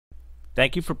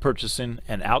Thank you for purchasing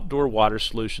an Outdoor Water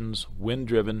Solutions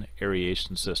wind-driven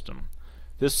aeration system.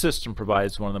 This system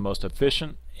provides one of the most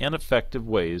efficient and effective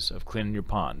ways of cleaning your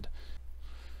pond.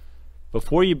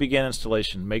 Before you begin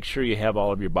installation, make sure you have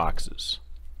all of your boxes.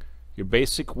 Your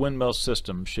basic windmill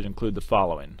system should include the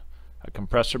following: a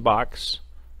compressor box,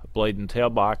 a blade and tail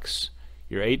box,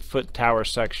 your 8-foot tower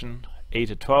section, 8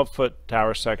 to 12-foot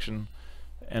tower section,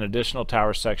 and additional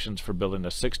tower sections for building a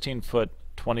 16-foot,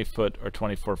 20-foot, or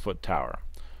 24-foot tower.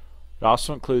 It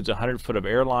also includes 100 foot of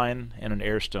air line and an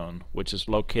airstone, which is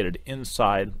located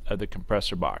inside of the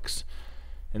compressor box.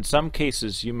 In some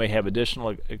cases, you may have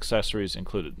additional accessories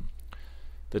included.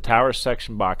 The tower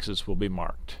section boxes will be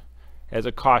marked. As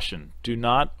a caution, do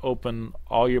not open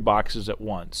all your boxes at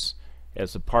once,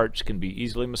 as the parts can be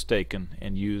easily mistaken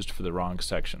and used for the wrong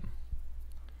section.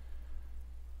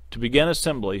 To begin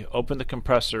assembly, open the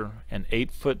compressor and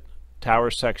 8-foot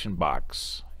tower section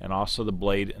box, and also the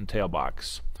blade and tail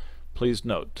box. Please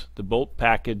note, the bolt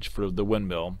package for the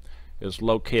windmill is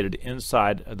located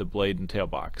inside of the blade and tail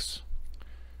box.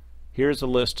 Here's a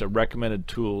list of recommended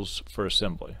tools for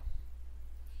assembly.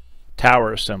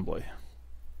 Tower assembly.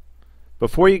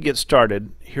 Before you get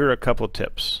started, here are a couple of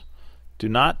tips. Do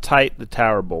not tighten the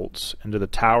tower bolts until the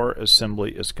tower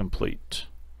assembly is complete.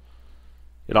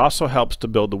 It also helps to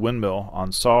build the windmill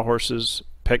on sawhorses,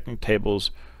 picnic tables,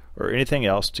 or anything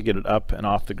else to get it up and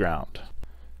off the ground.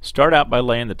 Start out by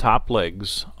laying the top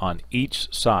legs on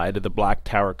each side of the black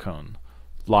tower cone,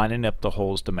 lining up the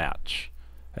holes to match.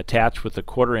 Attach with the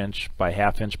 1/4 inch by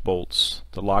 1/2 inch bolts,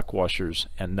 the lock washers,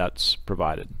 and nuts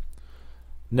provided.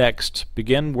 Next,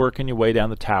 begin working your way down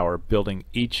the tower, building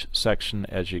each section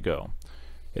as you go.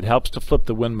 It helps to flip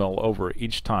the windmill over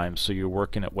each time so you're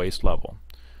working at waist level.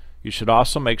 You should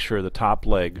also make sure the top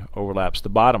leg overlaps the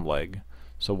bottom leg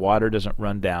so water doesn't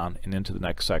run down and into the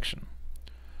next section.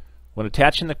 When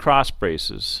attaching the cross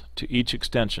braces to each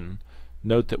extension,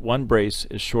 note that one brace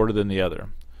is shorter than the other.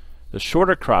 The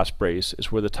shorter cross brace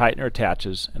is where the tightener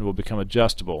attaches and will become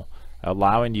adjustable,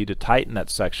 allowing you to tighten that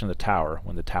section of the tower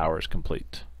when the tower is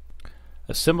complete.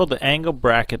 Assemble the angle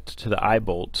bracket to the eye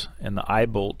bolt and the eye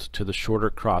bolt to the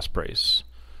shorter cross brace.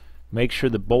 Make sure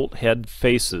the bolt head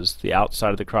faces the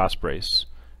outside of the cross brace.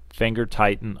 Finger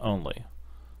tighten only.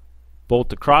 Bolt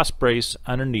the cross brace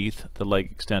underneath the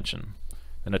leg extension.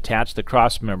 Then attach the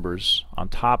cross members on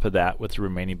top of that with the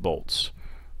remaining bolts.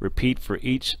 Repeat for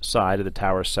each side of the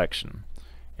tower section,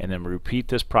 and then repeat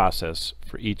this process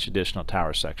for each additional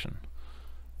tower section.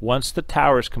 Once the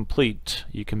tower is complete,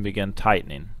 you can begin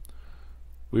tightening.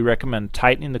 We recommend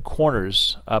tightening the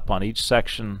corners up on each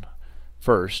section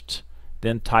first,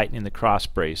 then tightening the cross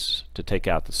brace to take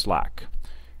out the slack.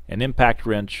 An impact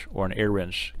wrench or an air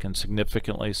wrench can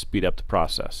significantly speed up the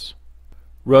process.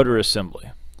 Rotor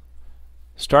assembly.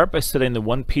 Start by setting the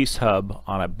one-piece hub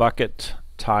on a bucket,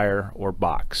 tire, or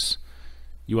box.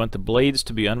 You want the blades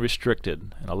to be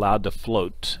unrestricted and allowed to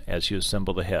float as you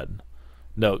assemble the head.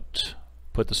 Note,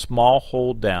 put the small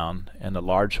hole down and the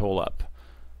large hole up.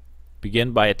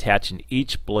 Begin by attaching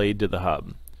each blade to the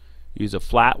hub. Use a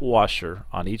flat washer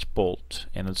on each bolt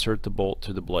and insert the bolt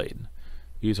through the blade.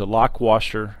 Use a lock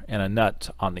washer and a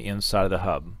nut on the inside of the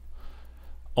hub.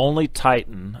 Only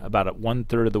tighten about at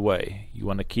 1/3 of the way. You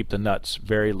want to keep the nuts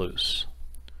very loose.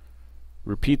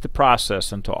 Repeat the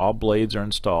process until all blades are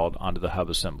installed onto the hub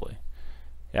assembly.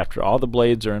 After all the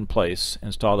blades are in place,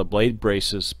 install the blade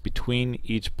braces between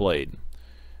each blade.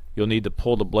 You'll need to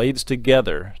pull the blades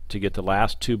together to get the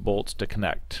last 2 bolts to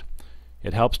connect.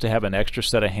 It helps to have an extra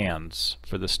set of hands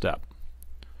for this step.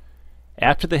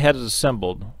 After the head is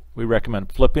assembled, we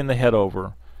recommend flipping the head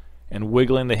over and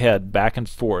wiggling the head back and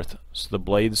forth so the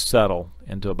blades settle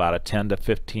into about a 10 to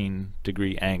 15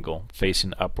 degree angle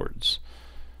facing upwards.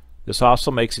 This also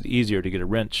makes it easier to get a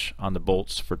wrench on the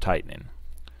bolts for tightening.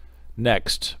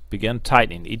 Next, begin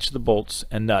tightening each of the bolts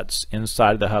and nuts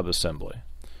inside the hub assembly.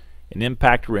 An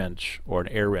impact wrench or an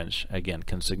air wrench again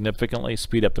can significantly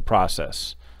speed up the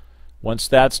process. Once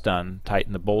that's done,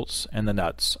 tighten the bolts and the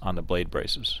nuts on the blade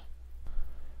braces.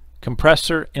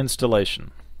 Compressor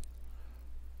installation.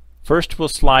 First, we'll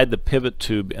slide the pivot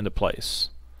tube into place.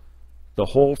 The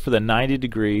hole for the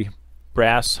 90-degree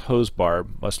brass hose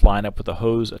barb must line up with the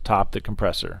hose atop the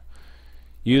compressor.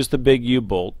 Use the big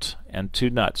U-bolt and 2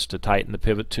 nuts to tighten the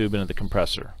pivot tube into the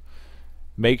compressor.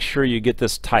 Make sure you get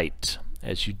this tight,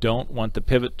 as you don't want the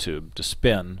pivot tube to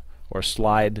spin or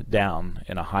slide down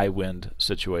in a high wind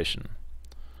situation.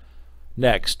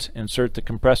 Next, insert the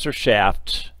compressor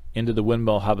shaft into the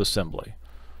windmill hub assembly.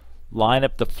 Line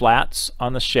up the flats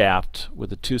on the shaft with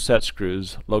the 2 set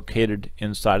screws located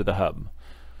inside of the hub.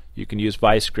 You can use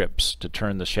vice grips to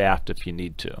turn the shaft if you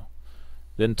need to.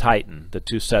 Then tighten the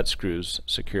 2 set screws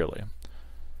securely.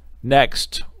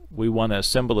 Next, we want to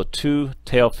assemble the 2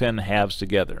 tail fin halves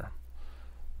together.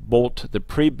 Bolt the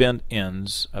pre-bent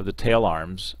ends of the tail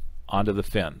arms onto the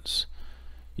fins.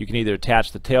 You can either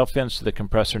attach the tail fins to the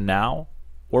compressor now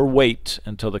or wait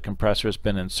until the compressor has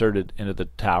been inserted into the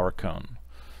tower cone.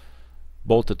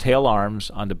 Bolt the tail arms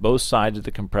onto both sides of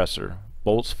the compressor,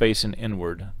 bolts facing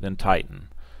inward, then tighten.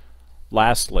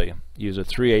 Lastly, use a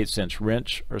 3/8 inch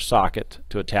wrench or socket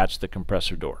to attach the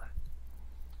compressor door.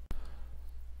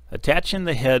 Attaching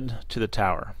the head to the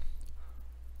tower.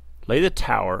 Lay the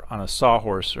tower on a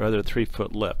sawhorse or other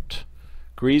 3-foot lift.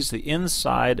 Grease the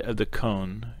inside of the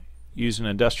cone using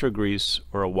industrial grease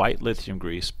or a white lithium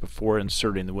grease before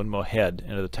inserting the windmill head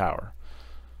into the tower.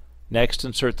 Next,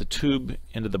 insert the tube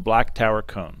into the black tower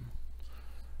cone.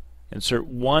 Insert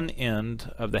one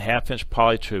end of the 1/2-inch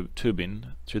poly tubing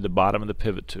through the bottom of the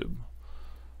pivot tube.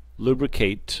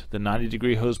 Lubricate the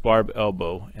 90-degree hose barb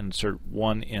elbow and insert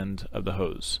one end of the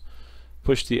hose.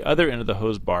 Push the other end of the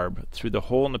hose barb through the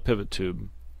hole in the pivot tube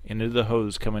and into the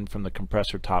hose coming from the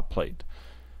compressor top plate.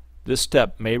 This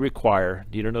step may require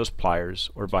needle nose pliers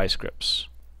or vice grips.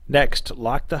 Next,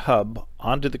 lock the hub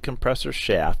onto the compressor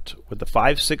shaft with the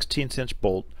 5/16 inch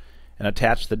bolt and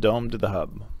attach the dome to the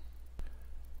hub.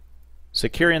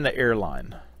 Securing the air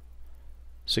line.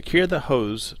 Secure the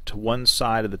hose to one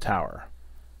side of the tower.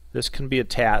 This can be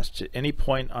attached at any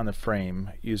point on the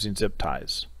frame using zip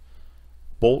ties.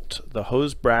 Bolt the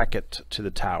hose bracket to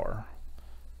the tower.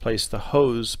 Place the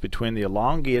hose between the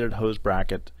elongated hose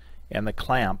bracket and the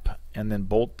clamp and then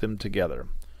bolt them together.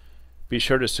 Be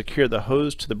sure to secure the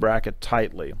hose to the bracket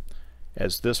tightly,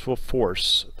 as this will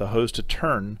force the hose to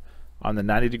turn on the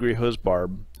 90-degree hose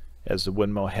barb as the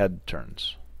windmill head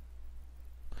turns.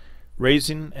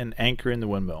 Raising and anchoring the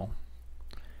windmill.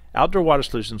 Outdoor Water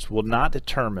Solutions will not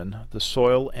determine the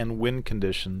soil and wind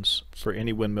conditions for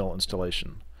any windmill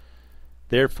installation.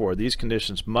 Therefore, these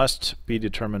conditions must be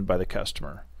determined by the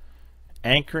customer.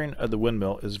 Anchoring of the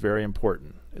windmill is very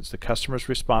important. It's the customer's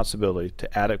responsibility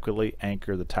to adequately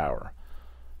anchor the tower.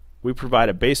 We provide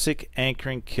a basic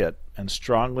anchoring kit and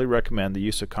strongly recommend the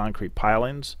use of concrete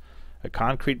pilings, a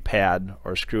concrete pad,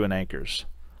 or screw-in anchors.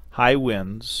 High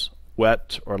winds,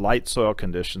 wet, or light soil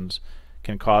conditions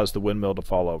can cause the windmill to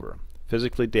fall over,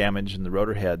 physically damaging the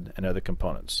rotor head and other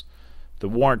components. The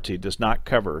warranty does not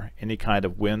cover any kind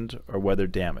of wind or weather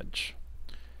damage.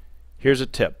 Here's a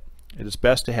tip. It is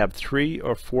best to have 3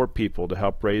 or 4 people to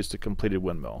help raise the completed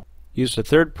windmill. Use a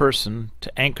third person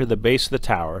to anchor the base of the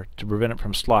tower to prevent it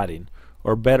from sliding,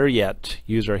 or better yet,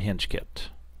 use our hinge kit.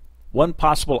 One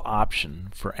possible option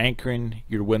for anchoring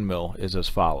your windmill is as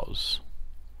follows.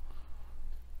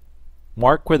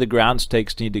 Mark where the ground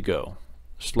stakes need to go.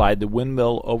 Slide the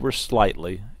windmill over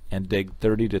slightly and dig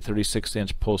 30 to 36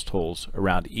 inch post holes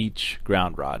around each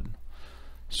ground rod.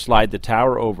 Slide the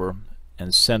tower over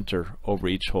and center over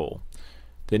each hole.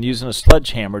 Then using a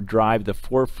sledgehammer, drive the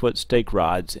 4-foot stake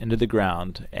rods into the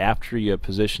ground after you have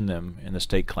positioned them in the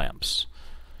stake clamps.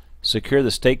 Secure the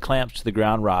stake clamps to the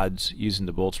ground rods using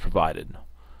the bolts provided.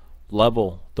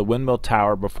 Level the windmill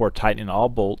tower before tightening all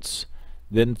bolts,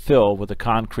 then fill with a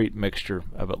concrete mixture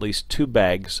of at least 2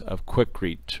 bags of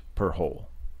Quikrete per hole.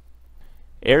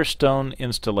 Airstone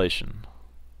Installation.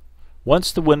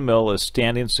 Once the windmill is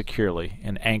standing securely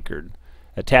and anchored,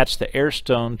 attach the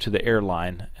airstone to the air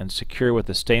line and secure with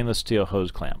a stainless steel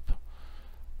hose clamp.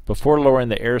 Before lowering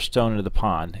the airstone into the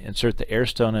pond, insert the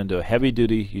airstone into a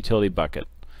heavy-duty utility bucket,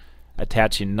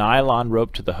 attaching nylon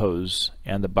rope to the hose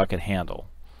and the bucket handle.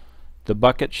 The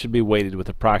bucket should be weighted with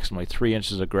approximately 3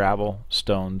 inches of gravel,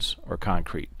 stones, or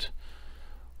concrete.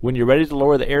 When you're ready to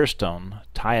lower the airstone,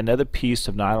 tie another piece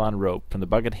of nylon rope from the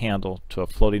bucket handle to a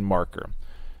floating marker.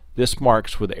 This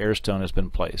marks where the airstone has been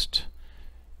placed.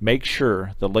 Make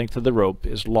sure the length of the rope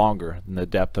is longer than the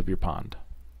depth of your pond.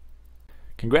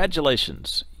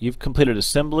 Congratulations! You've completed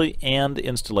assembly and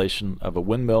installation of a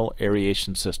windmill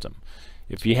aeration system.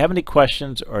 If you have any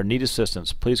questions or need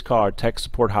assistance, please call our tech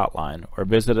support hotline or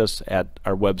visit us at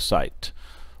our website.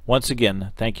 Once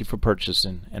again, thank you for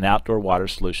purchasing an Outdoor Water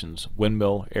Solutions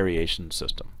windmill aeration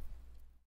system.